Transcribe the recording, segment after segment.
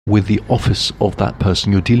with the office of that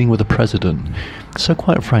person. You're dealing with a president. So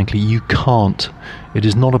quite frankly, it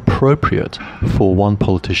is not appropriate for one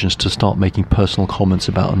politician to start making personal comments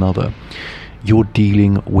about another. You're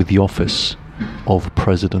dealing with the office of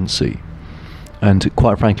presidency. And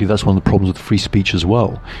quite frankly, that's one of the problems with free speech as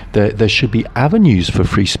well. There should be avenues for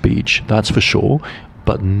free speech, that's for sure,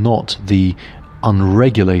 but not the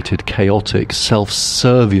unregulated, chaotic,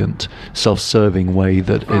 self-serving way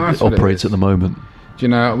that it operates at the moment. You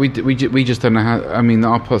know, we just don't know how. I mean,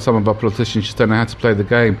 some of our politicians just don't know how to play the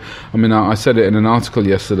game. I mean, I said it in an article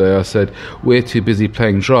yesterday. I said we're too busy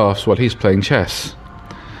playing drafts while he's playing chess.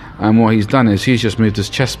 And what he's done is he's just moved his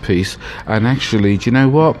chess piece. And actually, do you know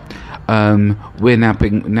what? We're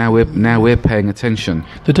paying attention.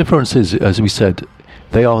 The difference is, as we said,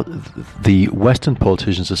 the Western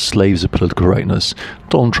politicians are slaves of political correctness.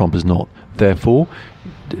 Donald Trump is not. Therefore,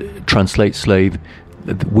 translate slave.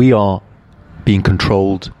 We are being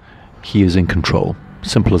controlled, he is in control.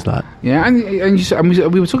 Simple as that. Yeah, and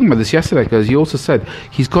we were talking about this yesterday, because he also said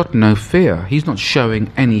he's got no fear. He's not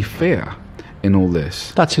showing any fear in all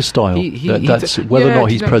this. That's his style. That's whether or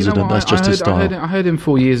not he's president. That's just his style. I heard him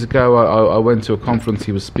 4 years ago. I went to a conference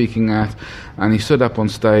he was speaking at, and he stood up on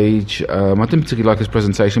stage. I didn't particularly like his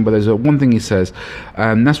presentation, but there's one thing he says,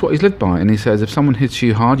 and that's what he's lived by. And he says, if someone hits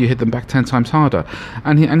you hard, you hit them back 10 times harder.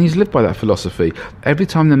 And he's lived by that philosophy. Every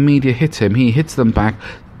time the media hit him, he hits them back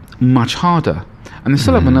much harder, and they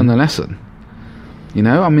still haven't learned a lesson. You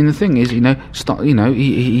know, I mean, the thing is,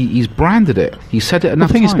 he's branded it. He said it enough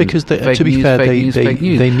times. The thing is, because to be fair,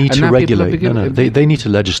 they need to regulate. They need to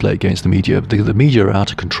legislate against the media. The media are out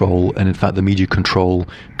of control, and in fact, the media control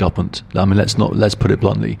government. I mean, let's put it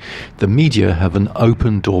bluntly. The media have an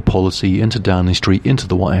open door policy into Downing Street, into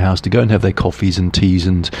the White House, to go and have their coffees and teas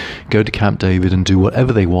and go to Camp David and do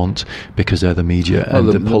whatever they want because they're the media, and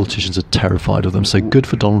the politicians are terrified of them. So good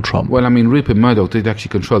for Donald Trump. Well, I mean, Rupert Murdoch did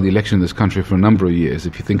actually control the election in this country for a number of years,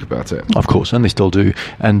 if you think about it. Of course, and they still do.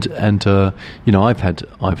 And I've had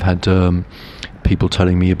people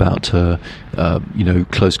telling me about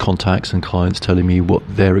close contacts and clients telling me what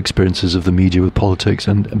their experiences of the media with politics,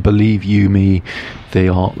 and believe you me, they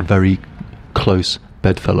are very close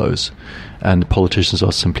bedfellows, and politicians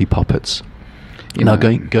are simply puppets. Now,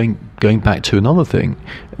 going back to another thing,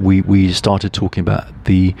 we started talking about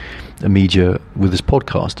the media with this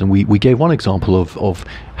podcast, and we gave one example of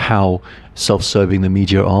how self-serving the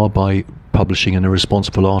media are by publishing an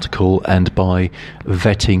irresponsible article and by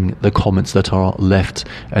vetting the comments that are left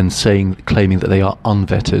and claiming that they are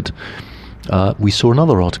unvetted. We saw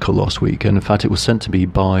another article last week, and in fact it was sent to me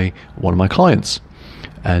by one of my clients,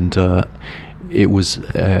 and it was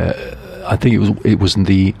I think it was in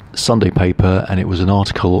the Sunday paper, and it was an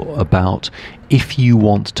article about, if you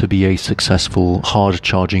want to be a successful,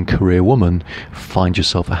 hard-charging career woman, find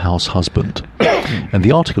yourself a house husband. And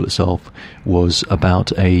the article itself was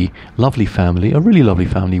about a lovely family, a really lovely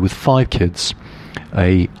family with 5 kids,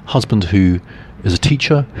 a husband who is a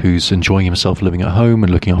teacher who's enjoying himself living at home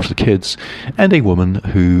and looking after the kids, and a woman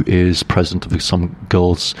who is president of some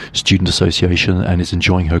girls' student association and is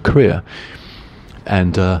enjoying her career.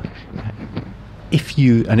 And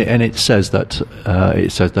it says that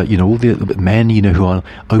all the men who are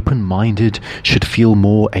open-minded should feel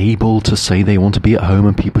more able to say they want to be at home,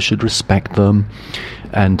 and people should respect them.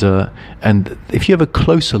 And if you have a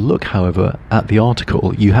closer look, however, at the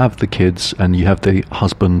article, you have the kids and you have the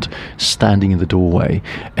husband standing in the doorway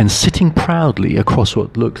and sitting proudly across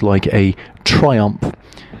what looked like a Triumph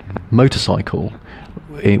motorcycle,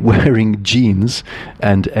 wearing jeans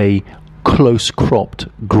and a close-cropped,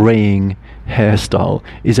 greying hairstyle,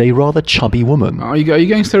 is a rather chubby woman. Are you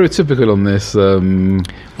going stereotypical on this?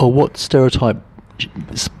 Or what stereotype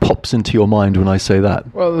pops into your mind when I say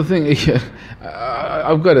that? Well, the thing,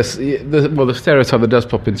 I've got the stereotype that does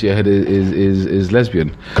pop into your head is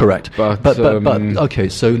lesbian. Correct. But okay,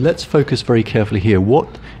 so let's focus very carefully here.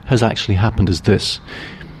 What has actually happened is this.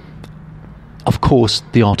 Of course,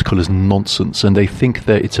 the article is nonsense, and they think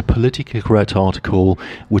that it's a politically correct article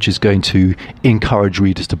which is going to encourage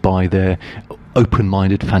readers to buy their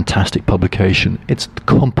open-minded, fantastic publication. It's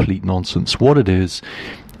complete nonsense. What it is,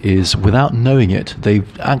 without knowing it,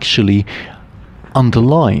 they've actually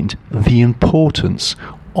underlined the importance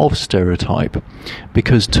of stereotype,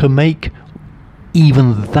 because to make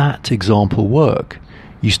even that example work,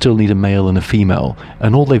 you still need a male and a female,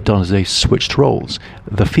 and all they've done is they've switched roles.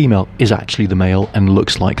 The female is actually the male and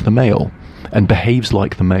looks like the male and behaves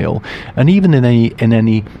like the male. And even in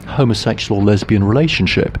any homosexual or lesbian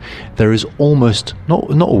relationship, there is almost, not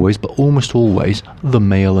always, but almost always, the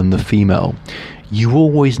male and the female. You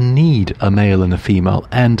always need a male and a female,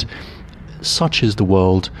 and such is the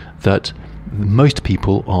world that most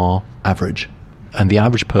people are average. And the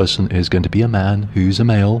average person is going to be a man who's a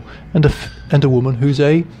male and a woman who's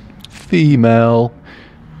a female.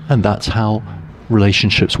 And that's how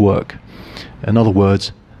relationships work. In other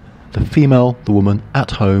words, the female, the woman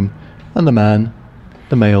at home, and the man,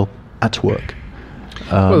 the male at work.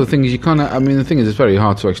 Well, the thing is, it's very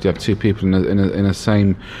hard to actually have two people in the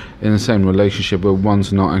same relationship where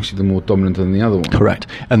one's not actually the more dominant than the other one. Correct,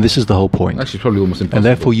 and this is the whole point. Actually, probably almost impossible. And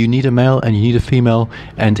therefore, you need a male and you need a female,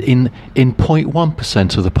 and in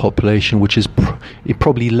 0.1% of the population, which is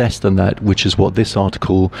probably less than that, which is what this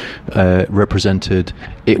article represented,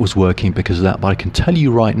 it was working because of that. But I can tell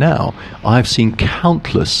you right now, I've seen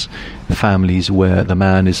countless families where the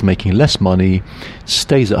man is making less money,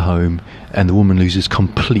 stays at home, and the woman loses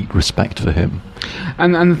complete respect for him.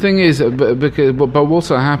 And the thing is, but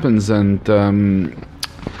also happens, and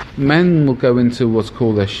men will go into what's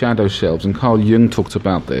called their shadow selves, and Carl Jung talked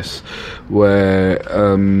about this, where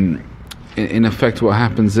in effect what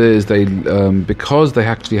happens is they because they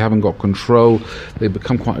actually haven't got control, they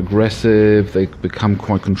become quite aggressive, they become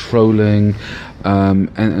quite controlling,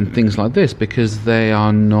 and things like this, because they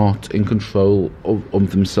are not in control of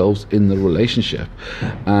themselves in the relationship,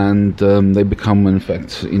 and they become, in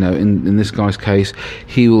fact, in this guy's case,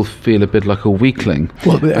 he will feel a bit like a weakling.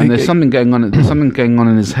 And there's something going on. There's something going on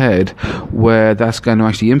in his head where that's going to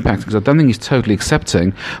actually impact. Because I don't think he's totally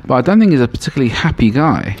accepting, but I don't think he's a particularly happy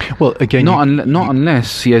guy. Well, again, not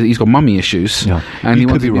unless he's got mummy issues, and he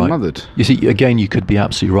wants to be mothered. You see, again, you could be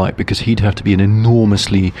absolutely right, because he'd have to be an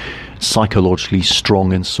enormously psychologically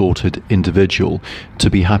strong and sorted individual to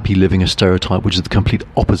be happy living a stereotype which is the complete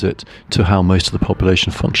opposite to how most of the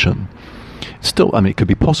population function. Still, it could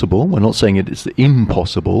be possible. We're not saying it's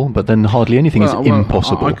impossible, but then hardly anything is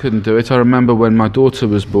impossible. I couldn't do it. I remember when my daughter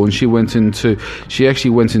was born, she actually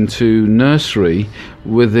went into nursery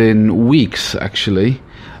within weeks, actually.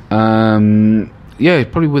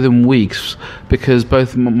 Probably within weeks, because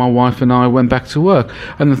both my wife and I went back to work.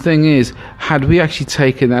 And the thing is, had we actually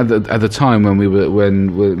taken at the time when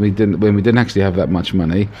we didn't actually have that much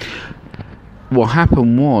money, what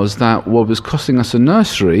happened was that what was costing us a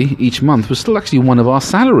nursery each month was still actually one of our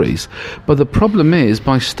salaries. But the problem is,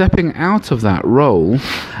 by stepping out of that role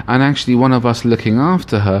and actually one of us looking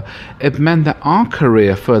after her, it meant that our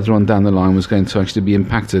career further on down the line was going to actually be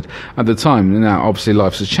impacted at the time. Now, obviously,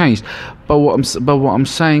 life has changed. But what I'm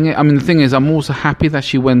saying, the thing is, I'm also happy that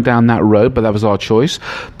she went down that road, but that was our choice,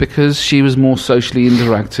 because she was more socially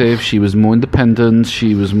interactive, she was more independent,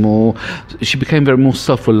 she became very more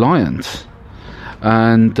self-reliant.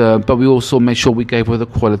 And but we also made sure we gave her the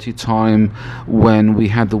quality time when we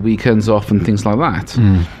had the weekends off and things like that.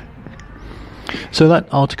 So that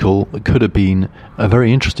article could have been a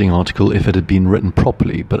very interesting article if it had been written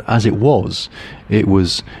properly, but as it was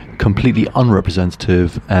completely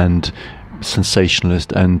unrepresentative and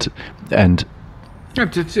sensationalist and to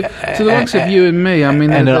the likes of you and me, and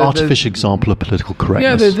an artificial example of political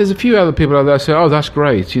correctness. Yeah, there's a few other people out there who say, "Oh, that's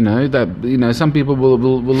great." Some people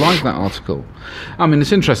will like that article.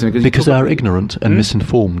 It's interesting because they are ignorant and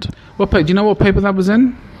misinformed. Do you know what paper that was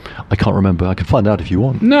in? I can't remember. I can find out if you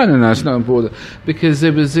want. No, it's not important, because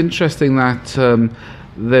it was interesting that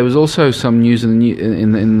there was also some news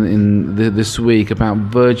in this week about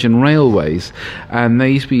Virgin Railways, and they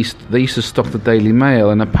used to stock the Daily Mail,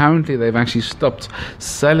 and apparently they've actually stopped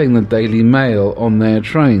selling the Daily Mail on their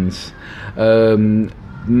trains.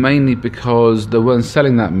 Mainly because they weren't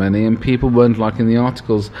selling that many, and people weren't liking the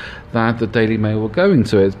articles that the Daily Mail were going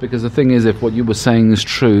to it. Because the thing is, if what you were saying is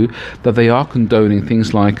true, that they are condoning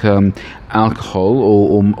things like alcohol,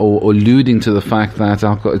 or alluding to the fact that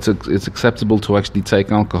it's acceptable to actually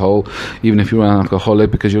take alcohol, even if you're an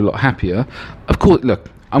alcoholic, because you're a lot happier. Of course, look,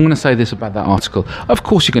 I'm going to say this about that article. Of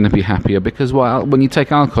course you're going to be happier, because when you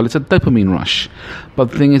take alcohol, it's a dopamine rush.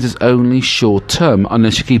 But the thing is, it's only short term,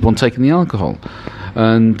 unless you keep on taking the alcohol.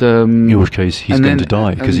 And in which case he's going to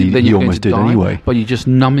die, because he almost did anyway. But you're just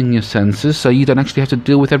numbing your senses, so you don't actually have to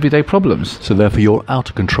deal with everyday problems. So therefore you're out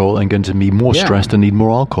of control and going to be more stressed and need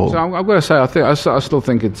more alcohol. So I've got to say, I still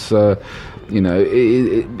think it's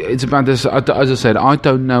it's about this. As I said, I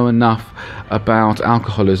don't know enough about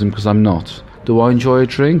alcoholism, because I'm not. Do I enjoy a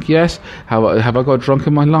drink? Yes. Have I got drunk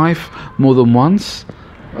in my life? More than once.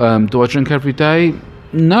 Do I drink every day?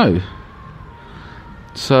 No.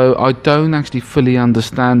 So I don't actually fully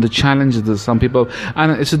understand the challenges that some people,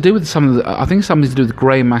 and it's to do with I think something to do with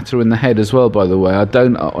grey matter in the head as well, by the way.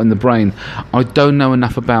 In the brain. I don't know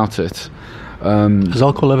enough about it. Has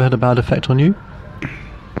alcohol ever had a bad effect on you?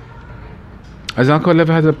 Has alcohol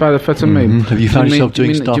ever had a bad effect on me? Have you found yourself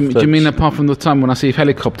doing stuff? Do you mean apart from the time when I see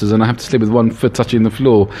helicopters and I have to sleep with one foot touching the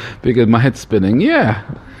floor because my head's spinning? Yeah,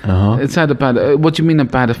 it's had a bad. What do you mean a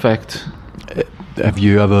bad effect? Have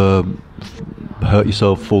you ever hurt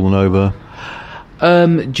yourself, fallen over?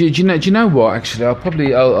 Do you know what?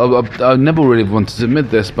 Actually, I never really wanted to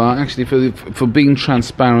admit this, but actually, for being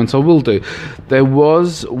transparent, I will do. There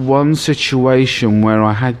was one situation where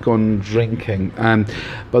I had gone drinking,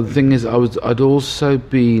 but the thing is, I'd also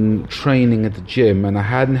been training at the gym, and I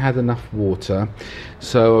hadn't had enough water,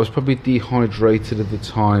 so I was probably dehydrated at the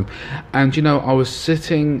time. And I was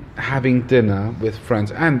sitting having dinner with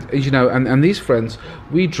friends, and and these friends,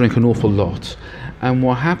 we drink an awful lot. And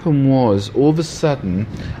what happened was, all of a sudden,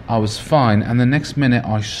 I was fine, and the next minute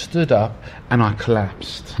I stood up and I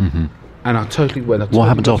collapsed. And I totally went. What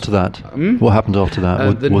happened after that? What happened after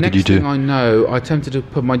that? What did you do? The next thing I know, I attempted to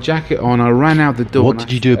put my jacket on. I ran out the door. What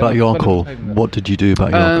did you do about your alcohol? What did you do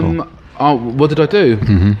about your alcohol? What did I do?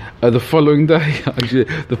 The following day, actually,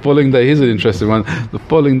 here's an interesting one. The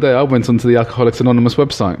following day, I went onto the Alcoholics Anonymous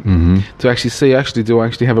website to actually see, do I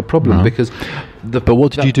actually have a problem? Because But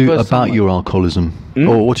what did you do about your alcoholism?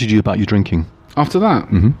 Or what did you do about your drinking? After that?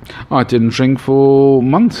 I didn't drink for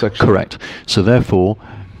months, actually. Correct. So therefore,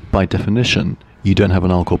 by definition, you don't have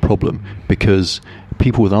an alcohol problem, because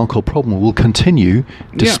people with an alcohol problem will continue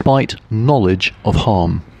despite knowledge of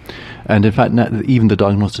harm. And in fact, even the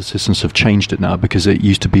diagnostic systems have changed it now, because it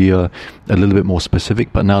used to be a little bit more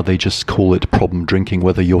specific, but now they just call it problem drinking,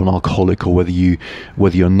 whether you're an alcoholic or whether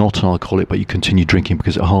you're not an alcoholic, but you continue drinking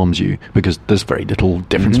because it harms you, because there's very little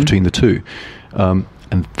difference between the two. And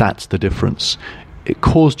that's the difference. It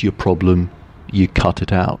caused you a problem, you cut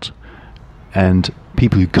it out. And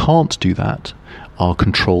people who can't do that are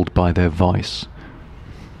controlled by their vice.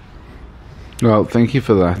 Well, thank you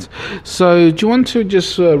for that. So, do you want to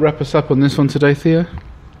just wrap us up on this one today, Theo?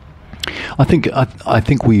 I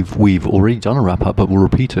think we've already done a wrap up, but we'll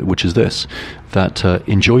repeat it, which is this: that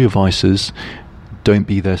enjoy your vices, don't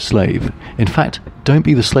be their slave. In fact, don't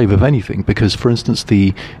be the slave of anything, because, for instance,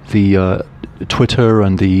 the Twitter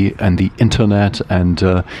and the internet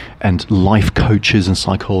and life coaches and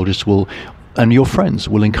psychologists and your friends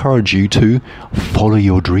will encourage you to follow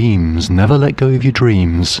your dreams. Never let go of your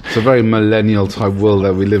dreams. It's a very millennial type world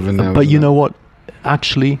that we live in now. But you know what?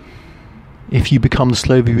 Actually, if you become the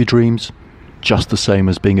slave of your dreams, just the same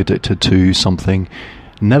as being addicted to something,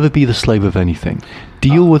 never be the slave of anything.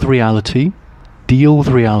 Deal with reality.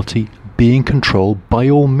 Be in control. By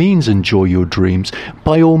all means, enjoy your dreams.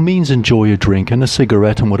 By all means, enjoy a drink and a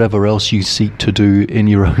cigarette and whatever else you seek to do in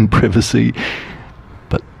your own privacy.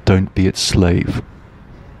 Don't be its slave.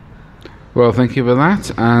 Well, thank you for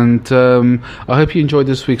that, and I hope you enjoyed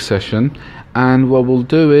this week's session. And what we'll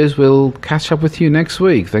do is we'll catch up with you next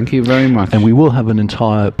week. Thank you very much. And we will have an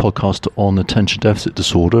entire podcast on attention deficit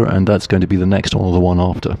disorder, and that's going to be the next one or the one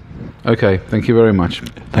after. Okay, thank you very much.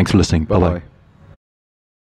 Thanks for listening. Bye-bye.